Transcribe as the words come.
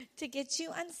to get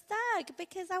you unstuck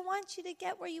because I want you to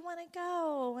get where you want to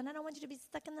go, and I don't want you to be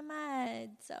stuck in the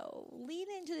mud. So lean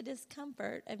into the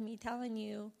discomfort of me telling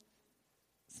you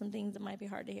some things that might be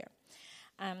hard to hear.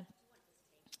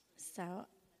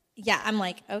 Yeah, I'm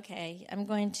like, okay, I'm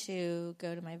going to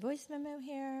go to my voice memo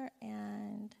here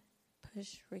and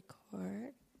push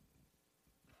record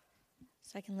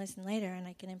so I can listen later and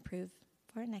I can improve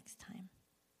for next time.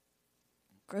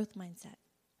 Growth mindset.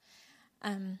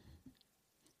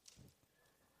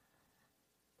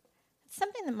 It's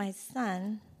something that my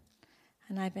son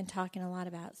and I've been talking a lot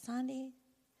about. Sandy,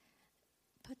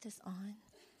 put this on.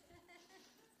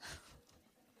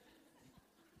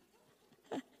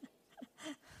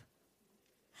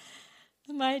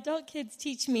 My adult kids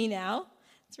teach me now.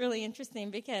 It's really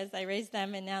interesting because I raised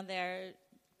them and now they're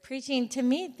preaching to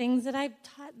me things that I've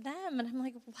taught them. And I'm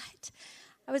like, what?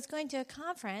 I was going to a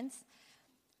conference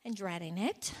and dreading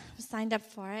it. I signed up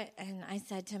for it. And I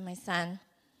said to my son,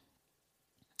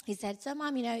 he said, so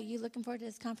Mom, you looking forward to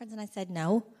this conference? And I said,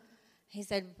 no. He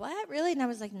said, what, really? And I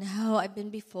was like, no, I've been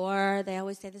before. They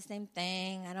always say the same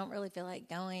thing. I don't really feel like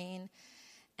going.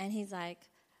 And he's like,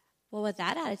 well, with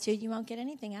that attitude, you won't get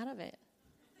anything out of it.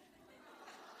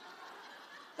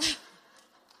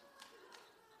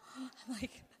 I'm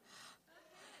like,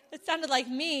 it sounded like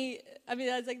me. I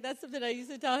mean, I was like, that's something I used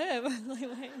to tell him. I was like,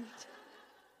 wait.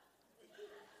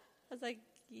 I was like,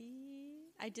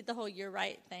 I did the whole you're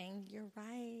right thing. You're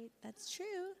right. That's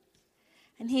true.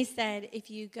 And he said, if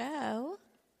you go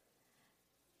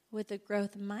with a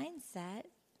growth mindset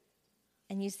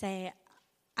and you say,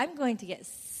 I'm going to get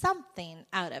something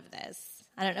out of this.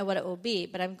 I don't know what it will be,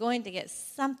 but I'm going to get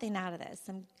something out of this.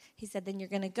 He said, then you're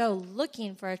going to go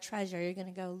looking for a treasure. You're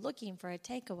going to go looking for a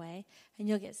takeaway, and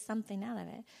you'll get something out of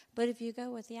it. But if you go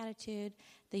with the attitude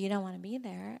that you don't want to be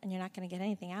there and you're not going to get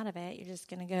anything out of it, you're just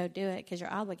going to go do it because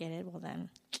you're obligated, well, then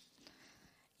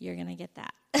you're going to get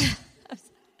that.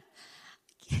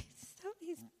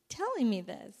 He's telling me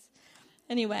this.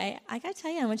 Anyway, I got to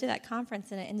tell you, I went to that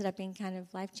conference, and it ended up being kind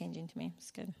of life-changing to me.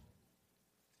 It's good.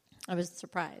 I was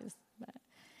surprised. But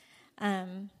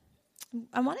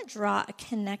I want to draw a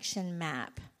connection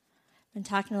map. I've been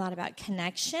talking a lot about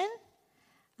connection.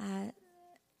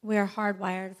 We're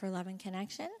hardwired for love and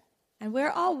connection. And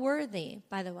we're all worthy,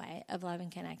 by the way, of love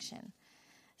and connection.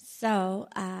 So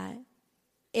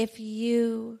if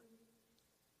you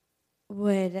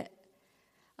would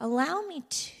allow me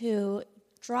to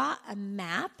draw a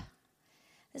map.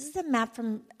 This is a map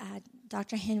from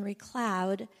Dr. Henry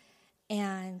Cloud,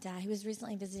 and he was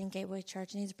recently visiting Gateway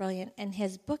Church, and he's brilliant. And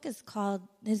his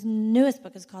newest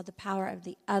book is called The Power of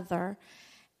the Other,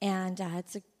 and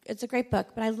it's a great book.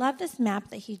 But I love this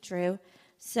map that he drew,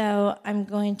 so I'm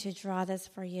going to draw this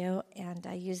for you and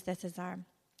use this as our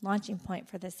launching point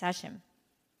for this session.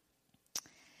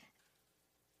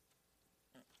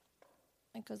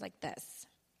 It goes like this.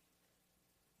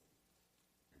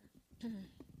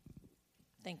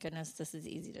 Thank goodness this is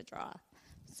easy to draw,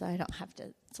 so I don't have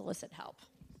to solicit help.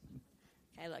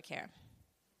 Okay, look here.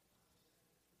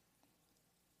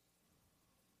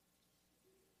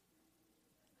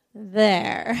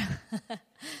 There.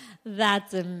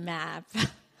 That's a map.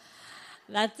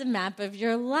 That's a map of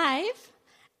your life,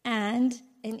 and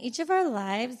in each of our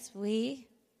lives, we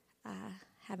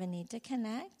have a need to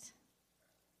connect.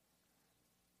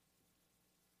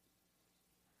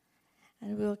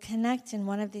 And we will connect in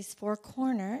one of these four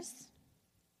corners.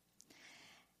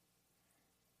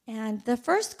 And the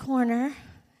first corner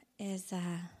is,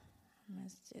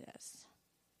 let's do this.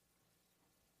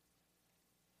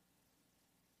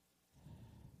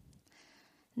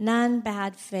 None,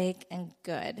 bad, fake, and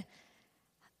good.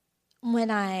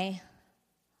 When I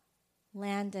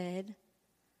landed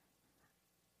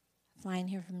flying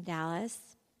here from Dallas,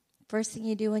 first thing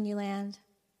you do when you land,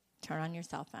 turn on your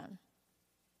cell phone.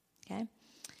 Okay?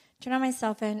 Turn on my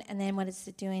cell phone, and then what it's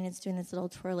doing this little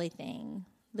twirly thing,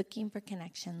 looking for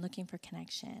connection.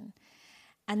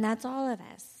 And that's all of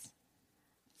us.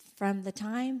 From the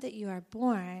time that you are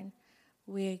born,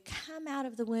 we come out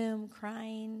of the womb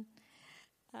crying.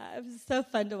 It was so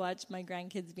fun to watch my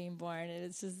grandkids being born, and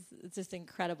it's just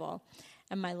incredible.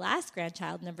 And my last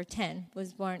grandchild, number 10,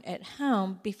 was born at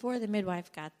home before the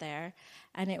midwife got there,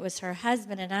 and it was her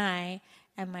husband and I,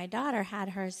 and my daughter had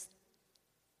her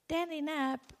standing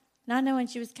up, not knowing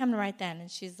she was coming right then. And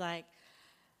she's like,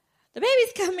 the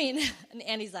baby's coming. And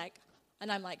Annie's like, and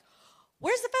I'm like,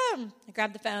 where's the phone? I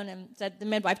grabbed the phone and said to the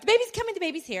midwife, the baby's coming, the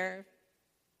baby's here.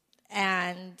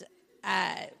 And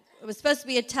it was supposed to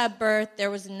be a tub birth.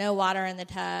 There was no water in the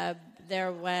tub.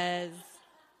 There was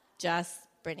just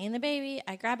Brittany and the baby.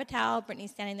 I grab a towel.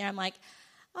 Brittany's standing there. I'm like,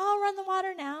 I'll run the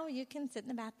water now. You can sit in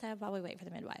the bathtub while we wait for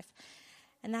the midwife.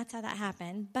 And that's how that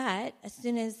happened. But as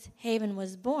soon as Haven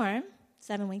was born,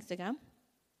 7 weeks ago,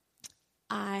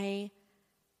 I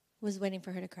was waiting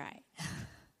for her to cry.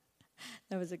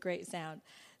 That was a great sound.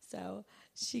 So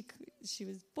she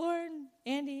was born.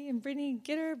 Andy and Brittany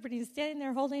get her. Brittany's standing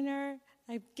there holding her.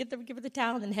 I give her the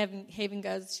towel, and then Haven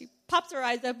goes. She pops her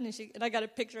eyes open, and I got a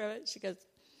picture of it. She goes,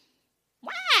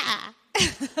 "Wah!"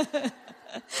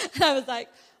 And I was like,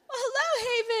 "Well,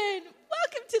 hello, Haven.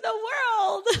 Welcome to the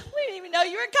world. We didn't even know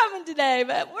you were coming today,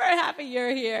 but we're happy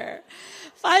you're here."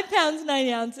 5 pounds, 9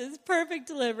 ounces, perfect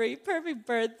delivery, perfect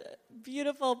birth,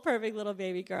 beautiful, perfect little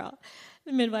baby girl.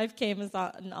 The midwife came and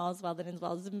all is well that ends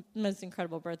well. It's the most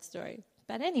incredible birth story.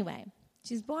 But anyway,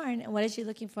 she's born, and what is she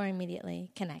looking for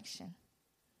immediately? Connection.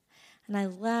 And I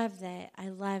love that.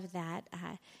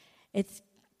 It's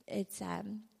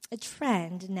a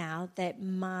trend now that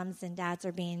moms and dads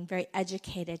are being very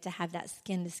educated to have that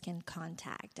skin-to-skin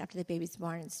contact after the baby's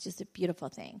born. It's just a beautiful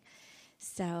thing.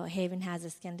 So Haven has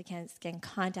a skin-to-skin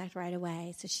contact right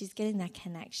away, so she's getting that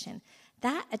connection.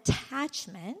 That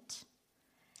attachment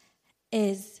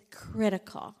is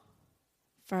critical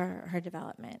for her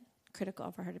development.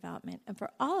 And for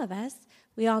all of us,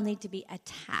 we all need to be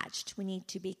attached. We need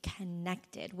to be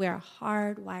connected. We're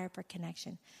hardwired for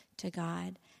connection to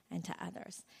God and to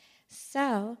others.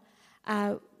 So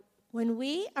when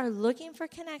we are looking for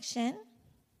connection,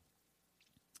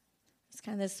 it's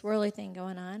kind of this swirly thing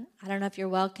going on. I don't know if you're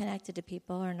well connected to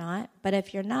people or not, but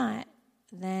if you're not,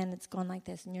 then it's going like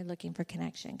this, and you're looking for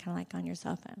connection, kind of like on your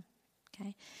cell phone.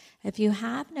 Okay? If you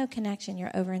have no connection,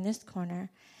 you're over in this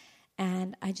corner,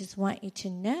 and I just want you to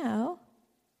know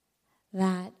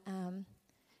that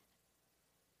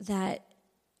that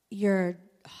your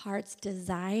heart's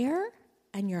desire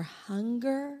and your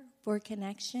hunger for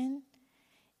connection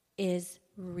is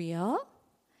real.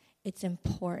 It's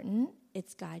important.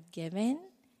 It's God-given.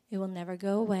 It will never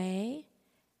go away.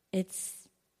 It's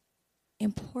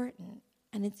important,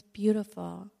 and it's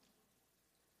beautiful.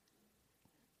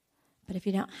 But if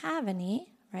you don't have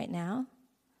any right now,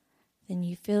 then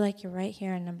you feel like you're right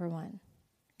here on number 1,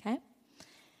 okay?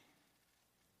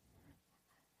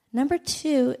 Number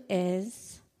 2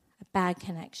 is a bad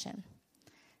connection.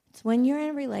 It's when you're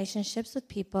in relationships with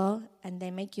people and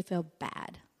they make you feel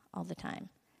bad all the time.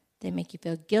 They make you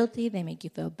feel guilty. They make you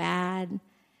feel bad.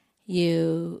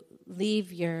 You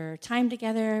leave your time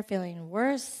together feeling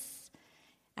worse.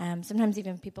 Sometimes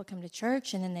even people come to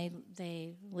church and then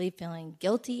they leave feeling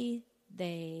guilty.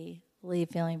 They leave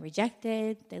feeling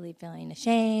rejected. They leave feeling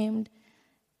ashamed.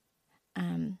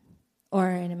 Or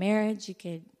in a marriage, you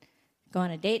could go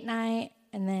on a date night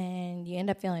and then you end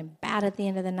up feeling bad at the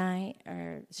end of the night.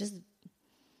 Or it's just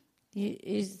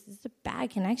a bad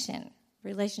connection.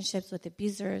 Relationships with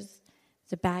abusers,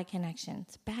 it's a bad connection.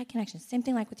 It's a bad connection. Same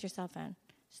thing like with your cell phone.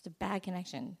 Just a bad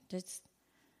connection. Just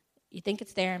you think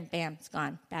it's there and bam, it's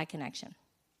gone. Bad connection.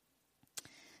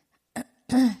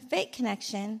 Fake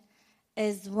connection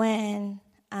is when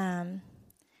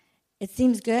it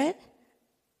seems good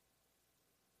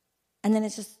and then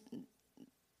it's just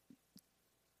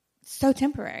so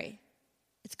temporary.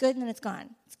 It's good and then it's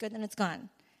gone. It's good and then it's gone.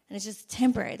 And it's just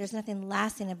temporary. There's nothing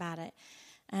lasting about it.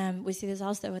 We see this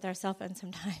also with our cell phones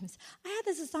sometimes. I had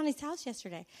this at Sonny's house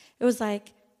yesterday. It's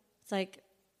like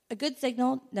a good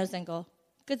signal, no signal.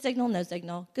 Good signal, no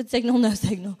signal. Good signal, no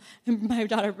signal. And my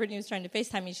daughter Brittany was trying to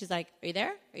FaceTime me. She's like, "Are you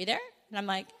there? Are you there?" And I'm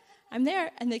like, "I'm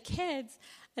there." And the kids,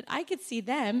 and I could see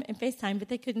them in FaceTime, but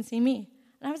they couldn't see me.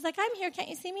 And I was like, "I'm here. Can't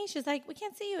you see me?" She's like, "We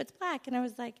can't see you. It's black." And I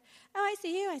was like, "Oh, I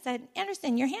see you." I said,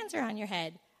 "Anderson, your hands are on your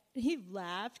head." And he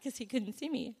laughed because he couldn't see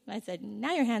me. And I said,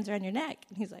 "Now your hands are on your neck."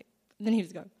 And he's like, and then he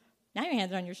was going, "Now your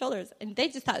hands are on your shoulders." And they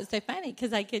just thought it was so funny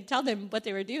because I could tell them what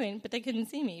they were doing, but they couldn't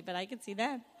see me, but I could see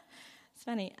them. It's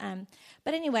funny.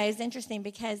 But anyway, it's interesting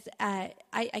because I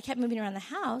kept moving around the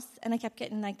house, and I kept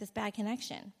getting like this bad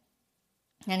connection.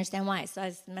 I understand why. So I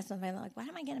was messing with my life, like, why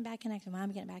am I getting a bad connection? Why am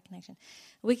I getting a bad connection?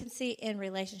 We can see in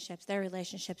relationships, there are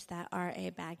relationships that are a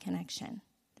bad connection,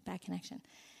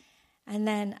 And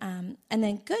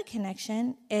then good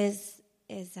connection is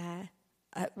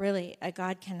really a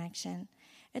God connection.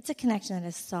 It's a connection that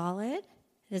is solid,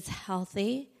 it is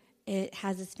healthy, it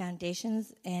has its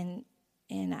foundations in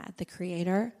the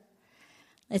Creator.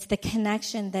 It's the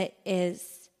connection that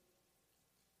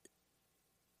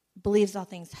believes all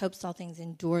things, hopes all things,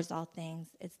 endures all things.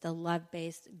 It's the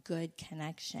love-based good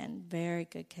connection, very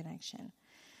good connection.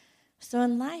 So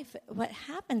in life, what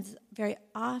happens very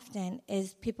often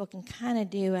is people can kind of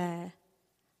do a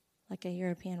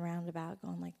European roundabout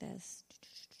going like this.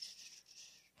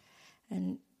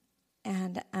 And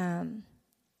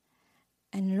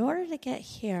And in order to get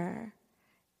here,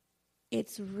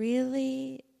 it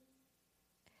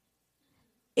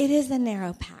is a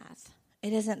narrow path.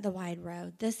 It isn't the wide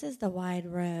road. This is the wide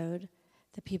road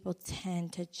that people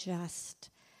tend to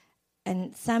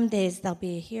and some days they'll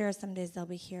be here, some days they'll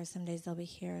be here, some days they'll be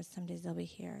here, some days they'll be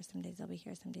here, some days they'll be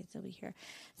here, some days they'll be here.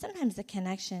 Sometimes the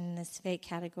connection in this fake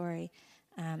category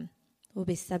will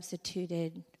be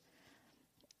substituted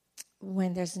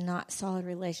when there's not solid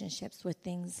relationships with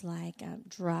things like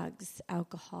drugs,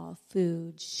 alcohol,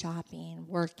 food, shopping,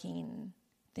 working,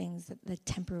 things, the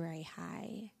temporary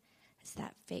high. It's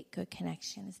that fake good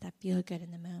connection. It's that feel good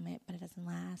in the moment, but it doesn't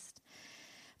last.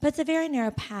 But it's a very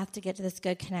narrow path to get to this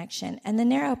good connection. And the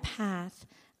narrow path,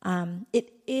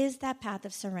 it is that path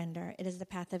of surrender. It is the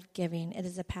path of giving. It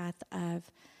is a path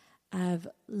of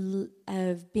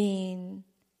being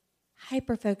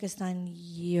hyper-focused on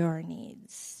your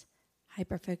needs,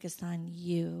 hyper-focused on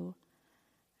you,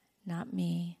 not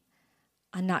me,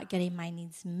 on not getting my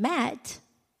needs met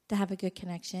to have a good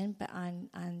connection, but on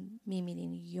me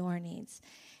meeting your needs.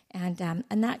 And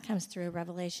that comes through a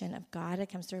revelation of God. It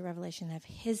comes through a revelation of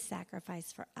his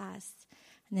sacrifice for us.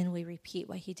 And then we repeat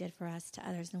what he did for us to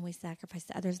others, and we sacrifice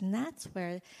to others. And that's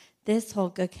where this whole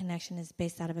good connection is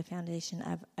based out of a foundation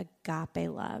of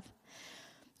agape love.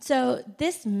 So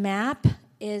this map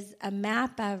is a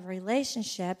map of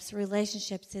relationships.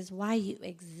 Relationships is why you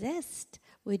exist.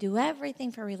 We do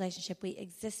everything for relationship. We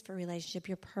exist for relationship.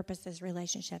 Your purpose is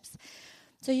relationships.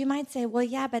 So you might say, well,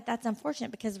 yeah, but that's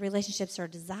unfortunate because relationships are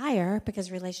desire,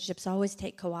 because relationships always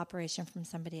take cooperation from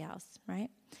somebody else, right?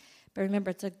 But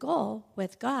remember, it's a goal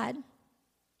with God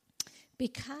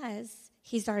because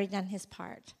he's already done his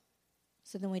part.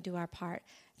 So then we do our part.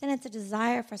 Then it's a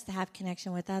desire for us to have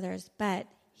connection with others. But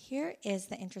here is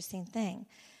the interesting thing.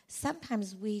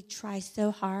 Sometimes we try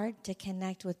so hard to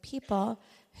connect with people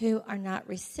who are not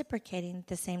reciprocating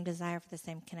the same desire for the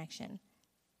same connection.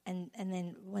 And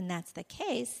then when that's the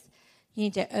case, you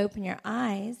need to open your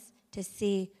eyes to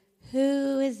see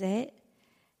who is it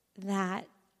that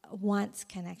wants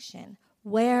connection.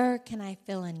 Where can I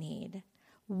fill a need?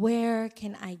 Where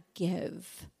can I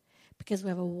give? Because we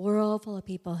have a world full of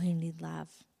people who need love.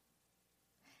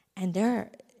 And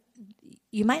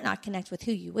you might not connect with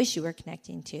who you wish you were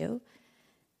connecting to,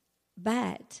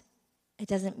 but it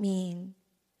doesn't mean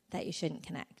that you shouldn't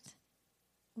connect.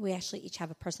 We actually each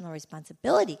have a personal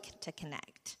responsibility to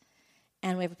connect.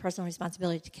 And we have a personal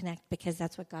responsibility to connect because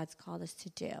that's what God's called us to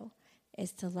do,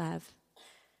 is to love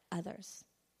others.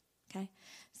 Okay?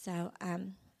 So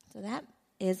that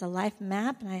is a life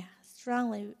map, and I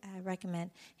strongly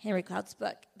recommend Henry Cloud's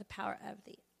book, The Power of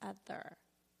the Other.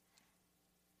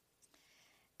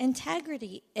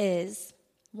 Integrity is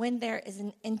when there is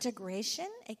an integration,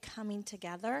 a coming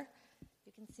together.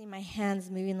 You can see my hands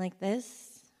moving like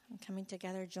this, coming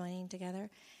together, joining together.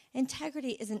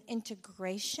 Integrity is an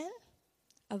integration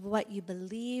of what you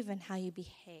believe and how you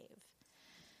behave.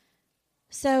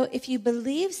 So if you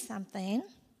believe something,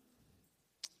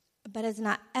 but it's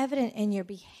not evident in your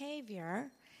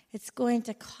behavior, it's going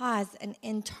to cause an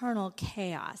internal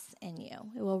chaos in you.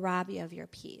 It will rob you of your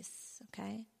peace,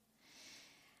 okay?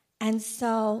 And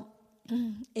so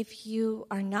if you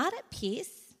are not at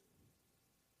peace,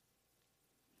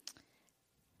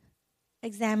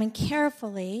 examine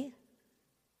carefully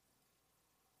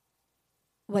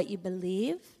what you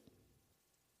believe,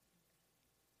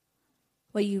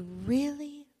 what you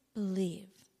really believe.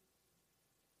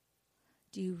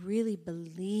 Do you really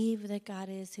believe that God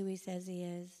is who he says he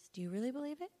is? Do you really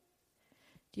believe it?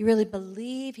 Do you really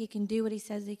believe he can do what he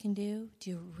says he can do? Do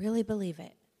you really believe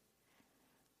it?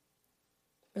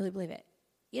 Really believe it.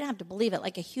 You don't have to believe it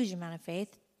like a huge amount of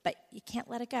faith, but you can't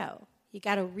let it go. You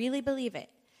got to really believe it.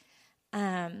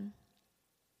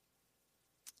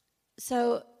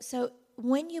 So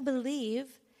when you believe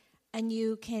and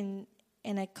you can,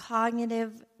 in a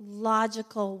cognitive,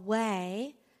 logical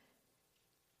way,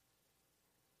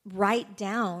 write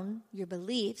down your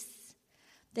beliefs,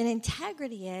 then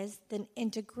integrity is the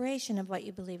integration of what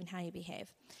you believe and how you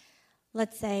behave.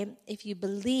 Let's say if you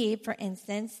believe, for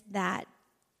instance, that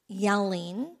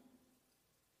yelling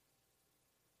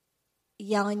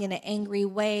in an angry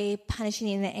way, punishing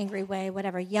in an angry way,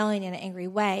 whatever, yelling in an angry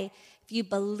way, if you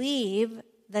believe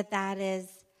that is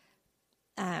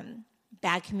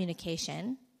bad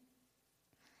communication,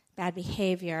 bad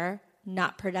behavior,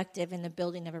 not productive in the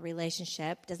building of a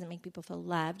relationship, doesn't make people feel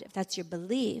loved, if that's your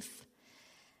belief,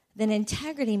 then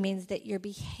integrity means that your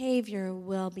behavior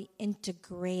will be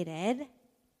integrated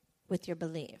with your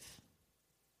belief.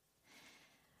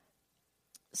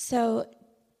 So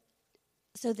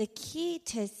the key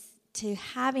to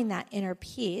having that inner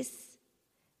peace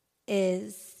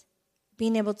is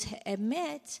being able to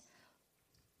admit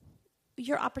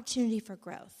your opportunity for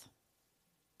growth.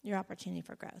 Your opportunity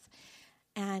for growth.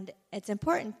 And it's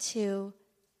important to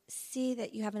see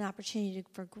that you have an opportunity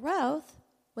for growth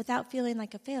without feeling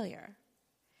like a failure.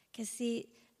 Because see,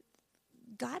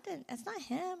 God didn't, it's not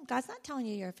him. God's not telling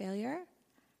you you're a failure.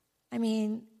 I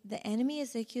mean, the enemy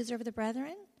is the accuser of the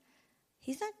brethren.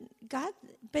 He's not God,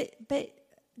 but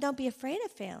don't be afraid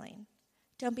of failing.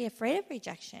 Don't be afraid of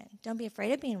rejection. Don't be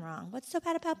afraid of being wrong. What's so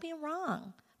bad about being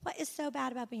wrong? What is so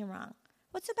bad about being wrong?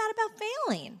 What's so bad about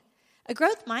failing? A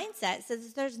growth mindset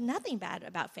says there's nothing bad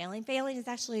about failing. Failing is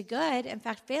actually good. In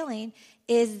fact, failing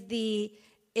is the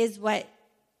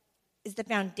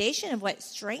foundation of what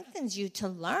strengthens you to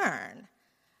learn.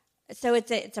 So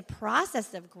it's a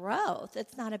process of growth.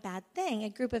 It's not a bad thing. A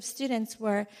group of students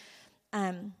were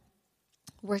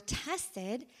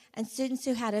tested, and students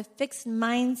who had a fixed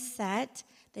mindset,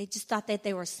 they just thought that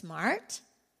they were smart,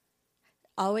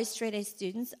 always straight-A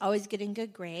students, always getting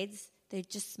good grades. They're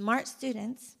just smart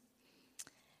students.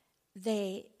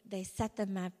 They set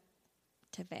them up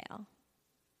to fail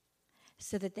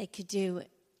so that they could do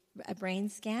a brain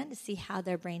scan to see how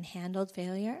their brain handled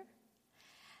failure.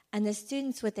 And the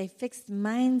students with a fixed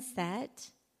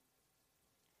mindset,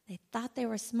 they thought they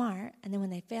were smart, and then when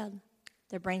they failed,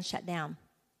 their brain shut down.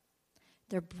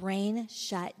 Their brain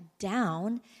shut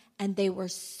down, and they were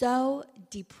so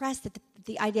depressed at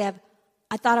the idea of,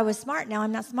 I thought I was smart, now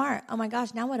I'm not smart. Oh my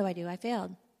gosh, now what do? I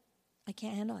failed. I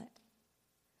can't handle it.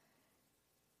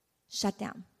 Shut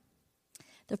down.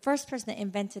 The first person that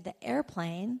invented the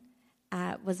airplane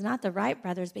was not the Wright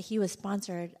brothers, but he was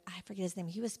sponsored, I forget his name,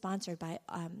 he was sponsored by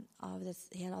all of this,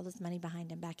 he had all this money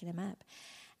behind him, backing him up.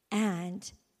 And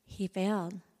he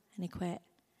failed, and he quit.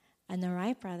 And the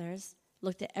Wright brothers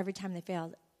looked at every time they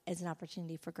failed as an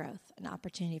opportunity for growth, an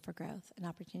opportunity for growth, an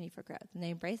opportunity for growth. And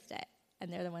they embraced it,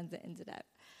 and they're the ones that ended up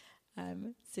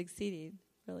succeeding,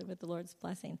 really, with the Lord's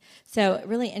blessing. So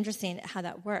really interesting how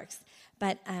that works.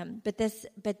 But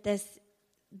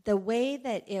the way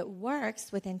that it works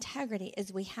with integrity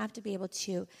is we have to be able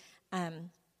to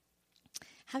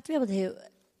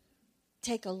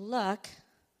take a look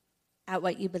at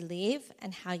what you believe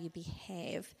and how you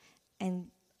behave, and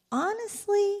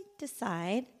honestly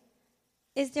decide,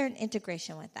 is there an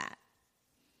integration with that?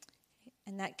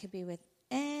 And that could be with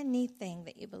anything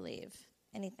that you believe,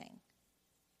 anything.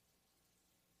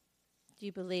 Do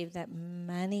you believe that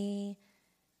money,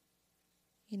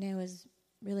 is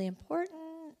really important?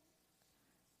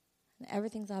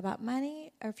 Everything's all about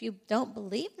money? Or if you don't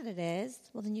believe that it is,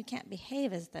 well, then you can't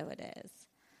behave as though it is.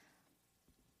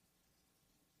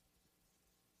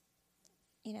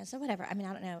 So whatever. I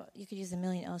don't know. You could use a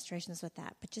million illustrations with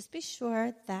that. But just be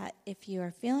sure that if you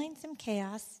are feeling some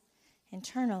chaos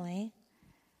internally,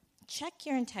 check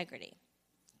your integrity.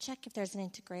 Check if there's an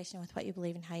integration with what you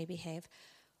believe and how you behave.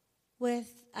 With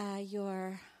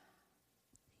your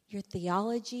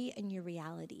theology and your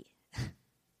reality.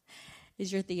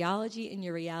 Is your theology and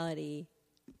your reality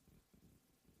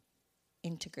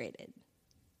integrated?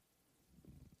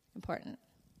 Important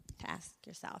to ask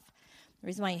yourself. The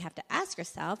reason why you have to ask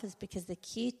yourself is because the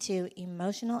key to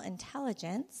emotional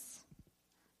intelligence,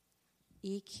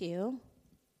 EQ,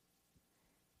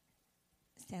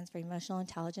 stands for emotional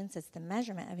intelligence. It's the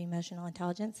measurement of emotional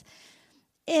intelligence,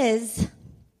 is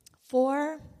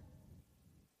four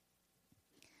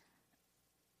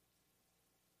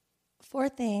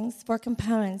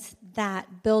components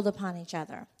that build upon each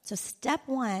other. So step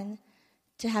one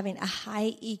to having a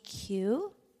high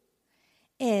EQ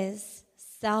is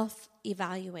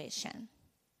self-evaluation.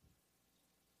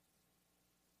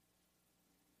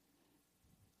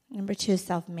 Number two,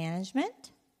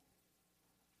 self-management.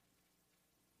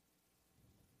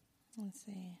 Let's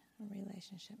see,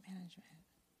 relationship management.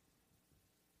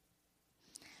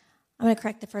 I'm going to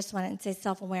correct the first one and say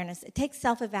self-awareness. It takes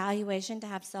self-evaluation to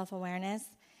have self-awareness,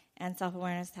 and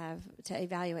self-awareness to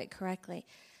evaluate correctly.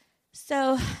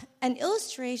 So an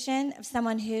illustration of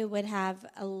someone who would have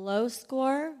a low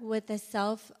score with the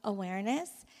self-awareness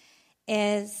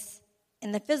is,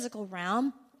 in the physical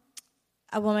realm,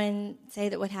 a woman, say,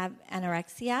 that would have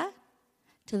anorexia,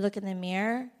 to look in the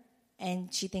mirror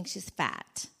and she thinks she's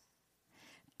fat.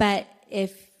 But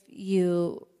if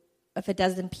a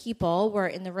dozen people were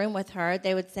in the room with her,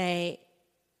 they would say,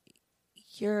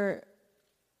 you're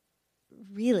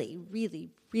really, really,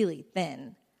 really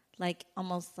thin, like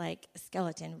almost like a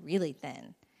skeleton, really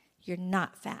thin. You're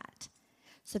not fat.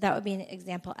 So that would be an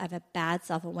example of a bad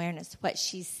self-awareness. What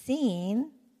she's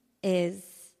seeing is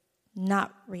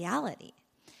not reality.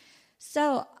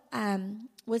 So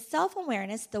with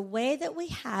self-awareness, the way that we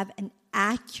have an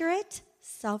accurate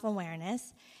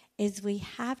self-awareness is we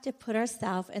have to put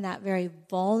ourselves in that very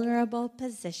vulnerable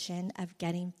position of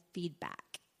getting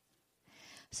feedback.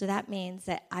 So that means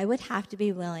that I would have to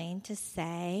be willing to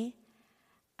say,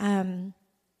 I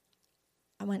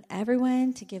want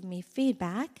everyone to give me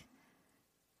feedback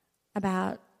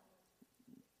about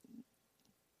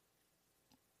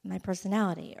my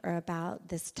personality or about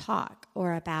this talk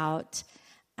or about,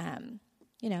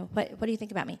 what do you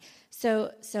think about me?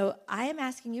 So I am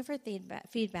asking you for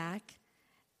feedback,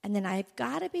 and then I've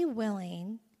got to be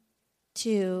willing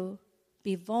to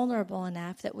be vulnerable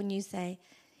enough that when you say,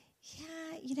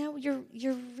 yeah,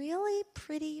 you're really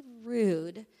pretty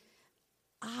rude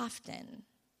often.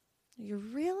 You're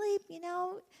really,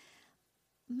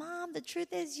 Mom, the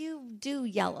truth is you do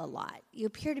yell a lot. You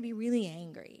appear to be really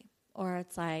angry. Or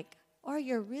it's like, or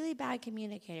you're a really bad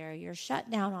communicator. You're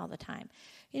shut down all the time.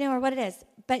 Or what it is.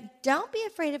 But don't be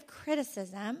afraid of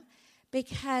criticism,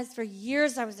 because for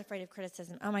years I was afraid of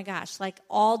criticism. Oh my gosh, like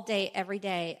all day, every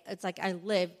day, it's like I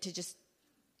lived to just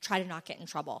try to not get in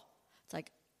trouble. It's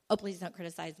like, oh, please don't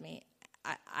criticize me.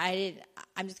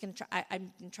 I'm just going to try.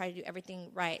 I'm going to try to do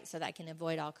everything right so that I can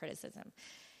avoid all criticism.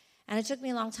 And it took me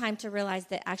a long time to realize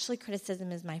that actually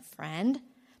criticism is my friend.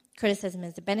 Criticism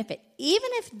is a benefit. Even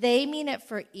if they mean it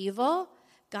for evil,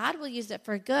 God will use it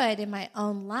for good in my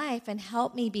own life and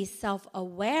help me be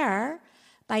self-aware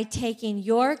by taking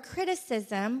your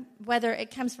criticism, whether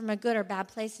it comes from a good or bad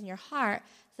place in your heart,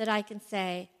 that I can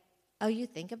say, oh, you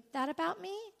think of that about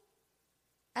me?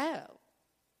 Oh,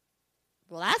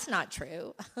 well, that's not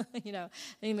true. It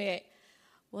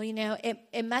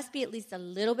must be at least a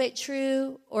little bit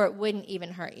true, or it wouldn't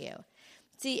even hurt you.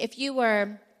 See, if you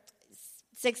were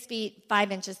 6 feet,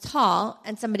 5 inches tall,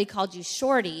 and somebody called you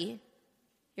shorty,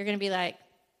 you're going to be like,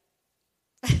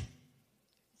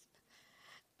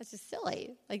 that's just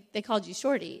silly. Like, they called you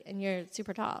shorty, and you're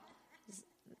super tall.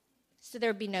 So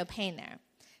there would be no pain there.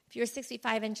 If you were 6 feet,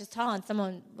 5 inches tall, and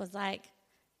someone was like,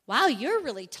 wow, you're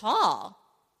really tall.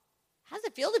 How does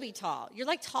it feel to be tall? You're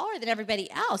like taller than everybody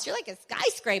else. You're like a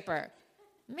skyscraper.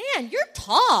 Man, you're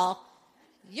tall.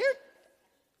 Do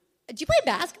you play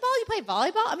basketball? You play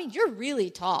volleyball? I mean, you're really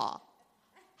tall.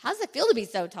 How does it feel to be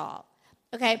so tall?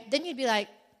 Okay, then you'd be like,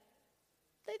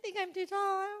 they think I'm too tall.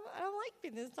 I don't like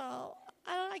being this tall.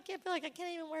 I can't feel like I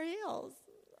can't even wear heels.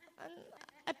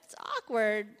 It's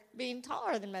awkward being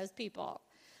taller than most people.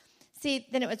 See,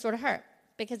 then it would sort of hurt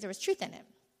because there was truth in it.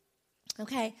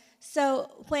 Okay, so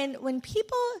when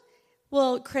people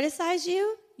will criticize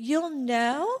you, you'll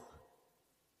know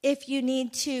if you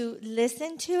need to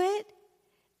listen to it,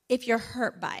 if you're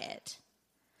hurt by it.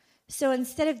 So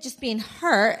instead of just being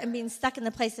hurt and being stuck in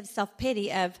the place of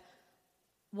self-pity of,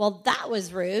 well, that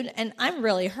was rude, and I'm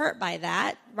really hurt by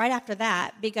that, right after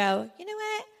that, we go, you know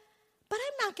what? But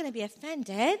I'm not going to be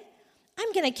offended.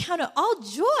 I'm going to count it all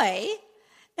joy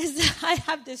as I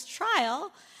have this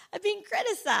trial of being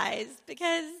criticized,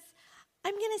 because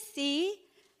I'm going to see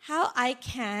how I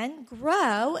can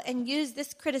grow and use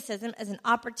this criticism as an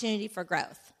opportunity for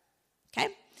growth. Okay?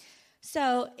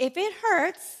 So if it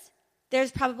hurts,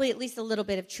 there's probably at least a little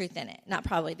bit of truth in it. Not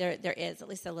probably, there is at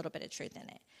least a little bit of truth in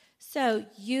it. So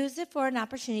use it for an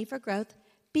opportunity for growth.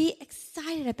 Be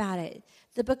excited about it.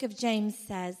 The book of James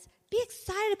says, be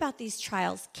excited about these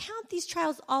trials. Count these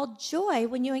trials all joy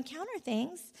when you encounter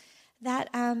things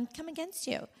that come against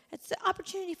you. It's an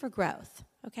opportunity for growth,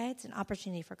 okay? It's an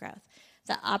opportunity for growth.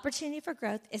 The opportunity for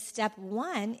growth is step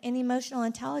 1 in emotional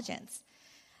intelligence.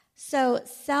 So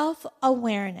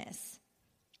self-awareness.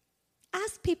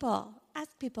 Ask people,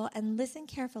 and listen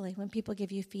carefully when people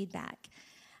give you feedback.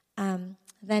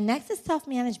 Then next is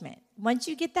self-management. Once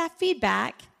you get that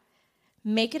feedback,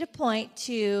 make it a point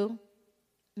to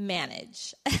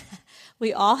manage.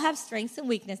 We all have strengths and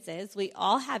weaknesses. We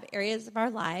all have areas of our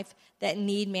life that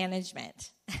need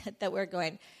management, that we're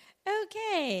going,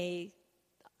 okay,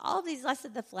 all these lusts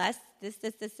of the flesh, this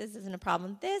isn't a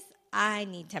problem. This I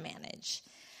need to manage.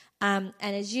 And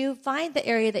as you find the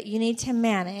area that you need to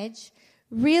manage,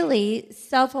 really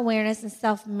self-awareness and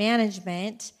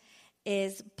self-management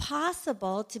is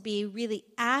possible to be really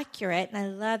accurate, and I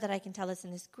love that I can tell this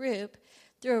in this group,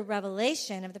 through a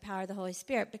revelation of the power of the Holy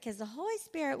Spirit. Because the Holy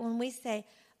Spirit, when we say,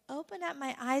 open up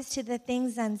my eyes to the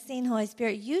things unseen, Holy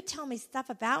Spirit, you tell me stuff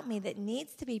about me that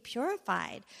needs to be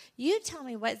purified. You tell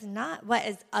me what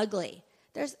is ugly.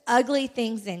 There's ugly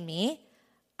things in me.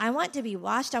 I want to be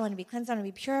washed. I want to be cleansed. I want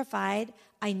to be purified.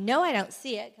 I know I don't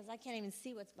see it because I can't even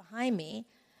see what's behind me.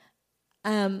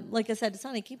 Like I said to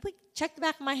Sonny, can you check the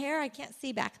back of my hair? I can't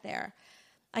see back there.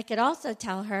 I could also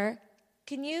tell her,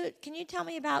 can you tell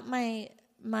me about my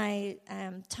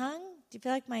tongue? Do you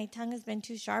feel like my tongue has been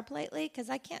too sharp lately? Because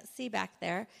I can't see back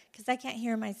there, because I can't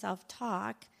hear myself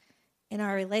talk in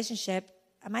our relationship.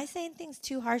 Am I saying things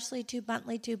too harshly, too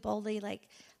bluntly, too boldly? Like,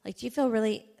 do you feel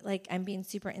really like I'm being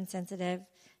super insensitive?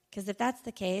 Because if that's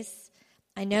the case,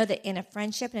 I know that in a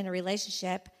friendship and in a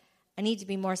relationship, I need to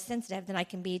be more sensitive than I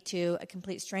can be to a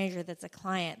complete stranger that's a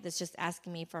client that's just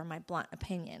asking me for my blunt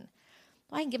opinion.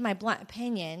 Well, I can give my blunt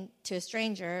opinion to a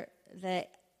stranger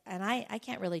and I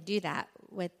can't really do that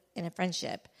in a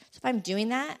friendship. So if I'm doing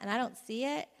that and I don't see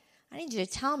it, I need you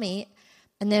to tell me.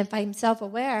 And then if I'm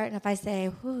self-aware and if I say,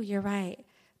 you're right,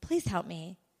 please help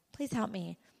me. Please help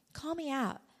me. Call me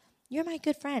out. You're my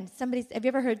good friend. Have you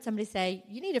ever heard somebody say,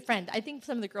 you need a friend? I think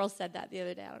some of the girls said that the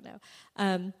other day. I don't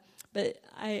know. But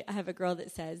I have a girl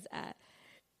that says,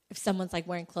 if someone's like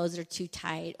wearing clothes that are too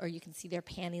tight, or you can see their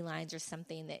panty lines or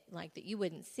something that you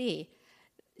wouldn't see,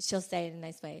 she'll say it in a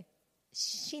nice way,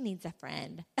 she needs a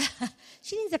friend.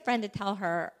 She needs a friend to tell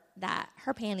her that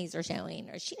her panties are showing,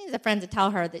 or she needs a friend to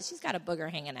tell her that she's got a booger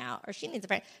hanging out, or she needs a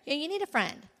friend. You need a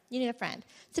friend. You need a friend.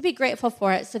 So be grateful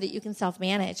for it so that you can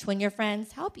self-manage when your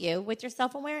friends help you with your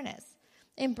self-awareness.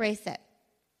 Embrace it.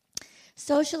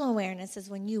 Social awareness is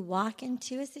when you walk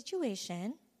into a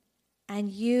situation and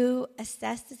you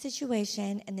assess the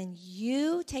situation, and then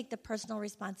you take the personal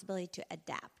responsibility to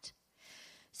adapt.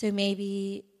 So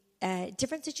maybe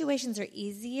different situations are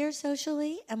easier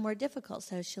socially and more difficult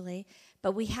socially,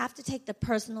 but we have to take the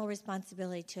personal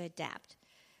responsibility to adapt.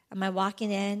 Am I walking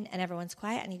in and everyone's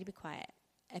quiet? I need to be quiet.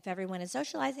 If everyone is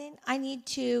socializing, I need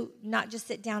to not just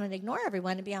sit down and ignore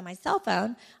everyone and be on my cell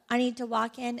phone. I need to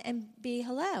walk in and be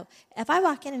hello. If I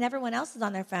walk in and everyone else is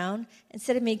on their phone,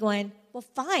 instead of me going, well,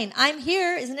 fine, I'm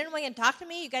here. Isn't anyone going to talk to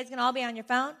me? You guys can all be on your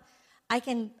phone. I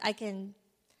can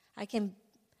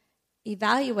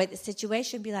evaluate the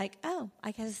situation and be like, oh,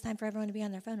 I guess it's time for everyone to be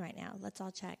on their phone right now. Let's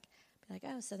all check. Be like,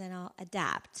 oh, so then I'll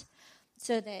adapt.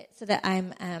 So that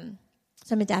I'm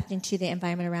adapting to the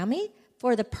environment around me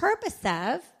for the purpose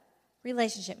of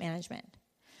relationship management.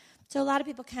 So a lot of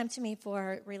people come to me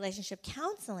for relationship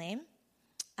counseling,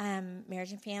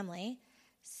 marriage and family,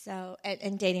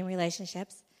 and dating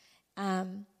relationships.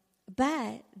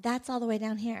 But that's all the way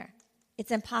down here.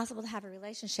 It's impossible to have a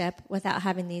relationship without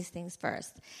having these things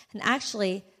first. And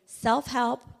actually,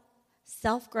 self-help,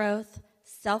 self-growth,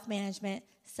 self-management,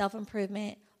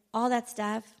 self-improvement, all that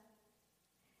stuff,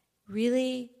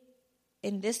 really,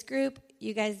 in this group,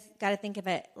 you guys got to think of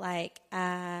it like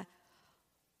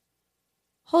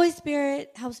Holy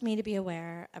Spirit helps me to be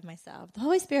aware of myself. The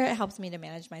Holy Spirit helps me to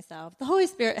manage myself. The Holy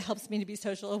Spirit helps me to be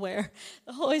social aware.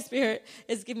 The Holy Spirit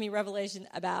is giving me revelation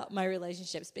about my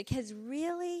relationships. Because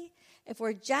really, if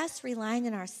we're just relying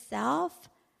on ourselves,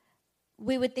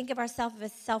 we would think of ourselves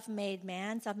as a self-made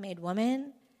man, self-made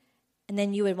woman, and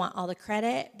then you would want all the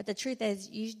credit. But the truth is,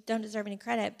 you don't deserve any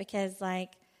credit because,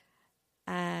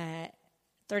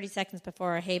 30 seconds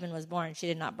before Haven was born, she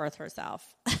did not birth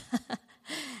herself.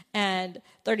 And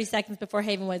 30 seconds before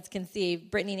Haven was conceived,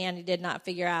 Brittany and Andy did not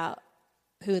figure out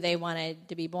who they wanted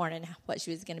to be born and what she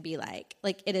was going to be like.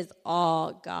 It is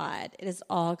all God. It is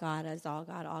all God. It is all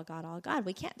God, all God, all God.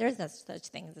 There's no such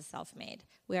thing as a self-made.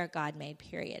 We are God-made,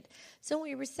 period. So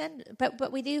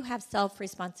but we do have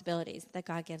self-responsibilities that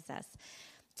God gives us.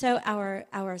 So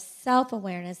our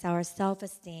self-awareness, our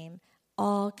self-esteem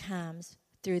all comes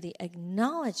through the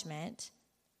acknowledgement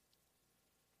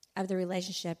of the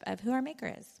relationship of who our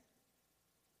Maker is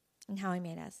and how He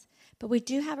made us. But we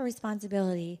do have a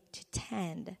responsibility to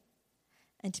tend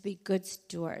and to be good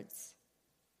stewards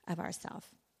of ourselves,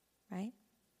 right?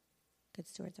 Good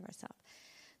stewards of ourselves.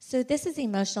 So this is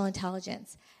emotional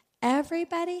intelligence.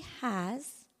 Everybody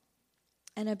has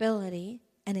an ability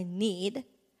and a need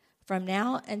from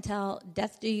now until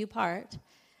death do you part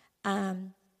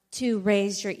to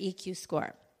raise your EQ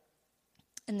score.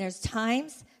 And there's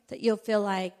times that you'll feel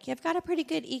like you've got a pretty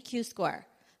good EQ score.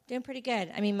 Doing pretty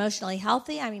good. I'm emotionally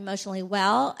healthy. I'm emotionally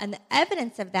well. And the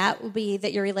evidence of that will be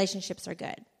that your relationships are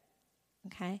good.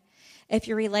 Okay? If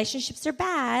your relationships are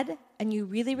bad and you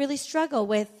really, really struggle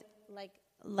with,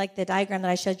 like the diagram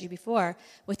that I showed you before,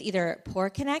 with either poor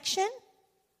connection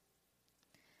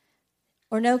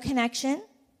or no connection,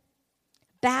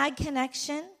 bad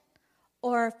connection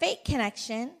or fake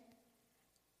connection,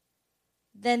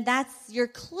 then that's your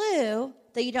clue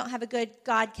that you don't have a good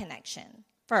God connection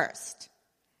first.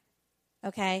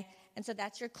 Okay? And so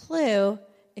that's your clue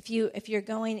if you're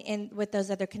going in with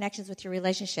those other connections with your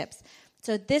relationships.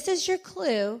 So this is your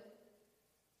clue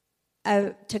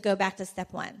to go back to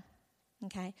step one,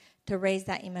 okay? To raise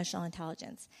that emotional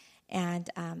intelligence. And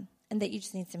that you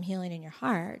just need some healing in your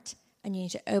heart, and you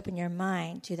need to open your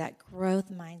mind to that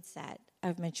growth mindset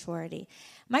of maturity.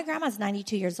 My grandma's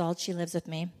 92 years old. She lives with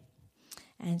me,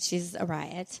 and she's a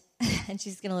riot, and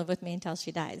she's going to live with me until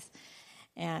she dies.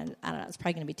 And I don't know, it's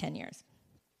probably going to be 10 years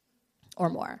or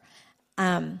more.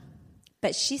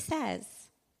 But she says,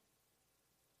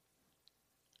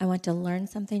 I want to learn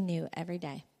something new every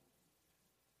day.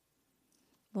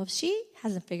 Well, if she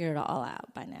hasn't figured it all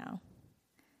out by now,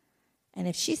 and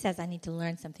if she says I need to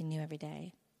learn something new every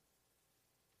day,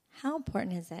 how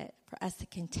important is it for us to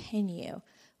continue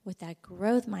with that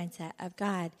growth mindset of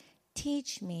God,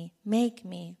 teach me, make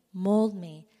me, mold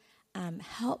me,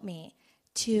 help me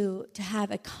to have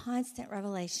a constant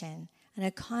revelation and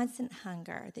a constant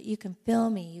hunger that you can fill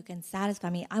me, you can satisfy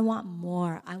me. I want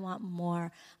more, I want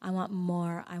more, I want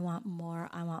more, I want more,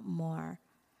 I want more.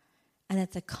 And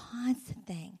it's a constant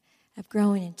thing of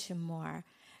growing into more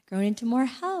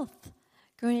health,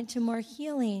 growing into more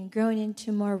healing, growing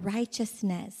into more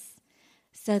righteousness,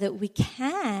 so that we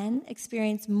can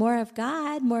experience more of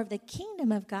God, more of the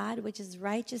kingdom of God, which is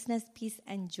righteousness, peace,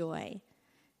 and joy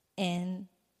in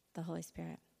the Holy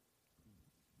Spirit.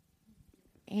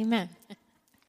 Amen.